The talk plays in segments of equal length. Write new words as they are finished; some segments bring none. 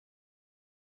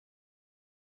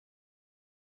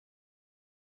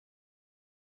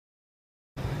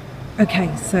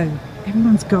Okay, so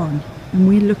everyone's gone and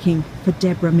we're looking for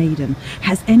Deborah Meaden.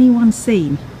 Has anyone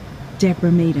seen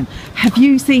Deborah Meaden? Have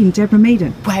you seen Deborah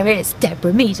Meaden? Where is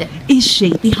Deborah Meaden? Is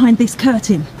she behind this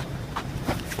curtain?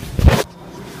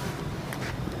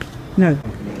 No.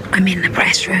 I'm in the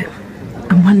press room.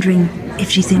 I'm wondering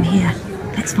if she's in here.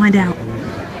 Let's find out.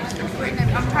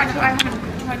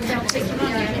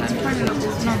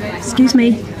 Excuse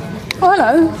me. Oh,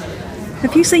 hello.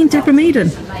 Have you seen Deborah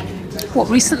Meaden? What,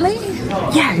 recently?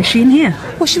 Yeah, is she in here?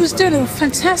 Well, she was doing a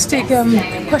fantastic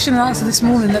question and answer this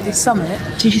morning at the summit.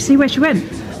 Did you see where she went?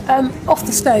 Off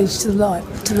the stage to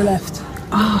the left.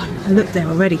 Oh, I looked there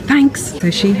already. Thanks. So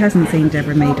she hasn't seen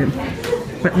Deborah Meaden,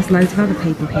 but there's loads of other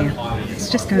people here. Let's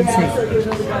just go and see.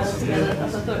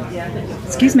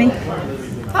 Excuse me.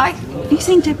 Hi. Have you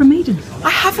seen Deborah Meaden? I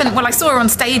haven't. Well, I saw her on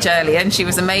stage earlier and she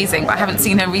was amazing, but I haven't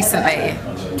seen her recently.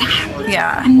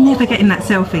 Yeah. I'm never getting that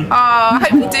selfie. Oh, I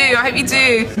hope you do. I hope you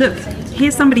do. Look,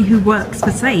 here's somebody who works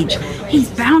for Sage. He's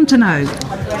bound to know.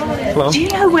 Hello? Do you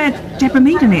know where Deborah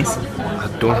Meaden is? I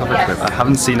don't have a clue. I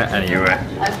haven't seen it anywhere.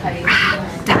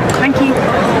 Thank you.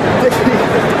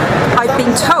 I've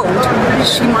been told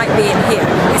she might be in here.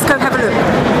 Let's go have a look.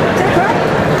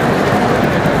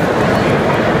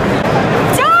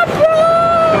 Deborah!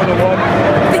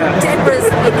 I think Deborah's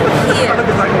in here.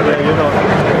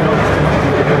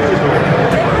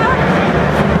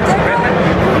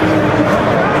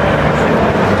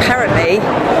 Apparently,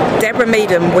 Deborah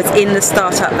Meaden was in the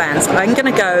startup van, so I'm going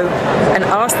to go and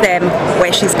ask them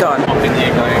where she's gone.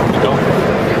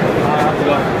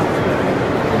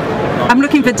 I'm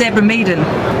looking for Deborah Meaden.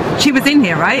 She was in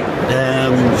here, right?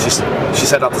 She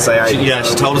said not to say anything. Yeah,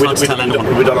 she told us not to tell anyone.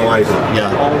 We don't know anything.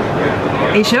 Yeah.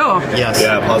 Are you sure? Yes.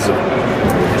 Yeah, positive.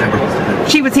 Deborah.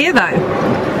 She was here though.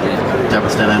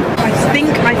 Deborah's still in. I think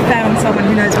I found someone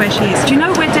who knows where she is. Do you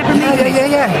know where Deborah Meaden is?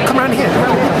 Yeah. Come around here.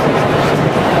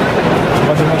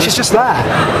 She's just there.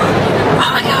 Oh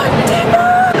my God,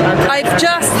 Deborah! I've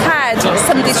just had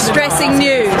some distressing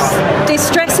news.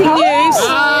 Distressing news.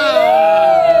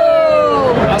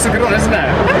 That's a good one, isn't it?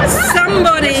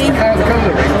 Somebody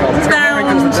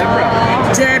found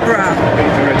Deborah.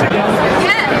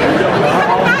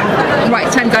 Right,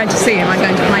 so I'm going to see him. I'm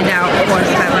going to find out what's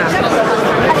about that.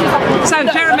 So,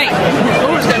 Jeremy,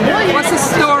 what's the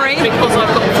story?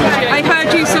 I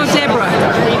heard you saw Deborah.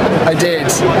 I did.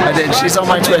 She's on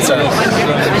my Twitter.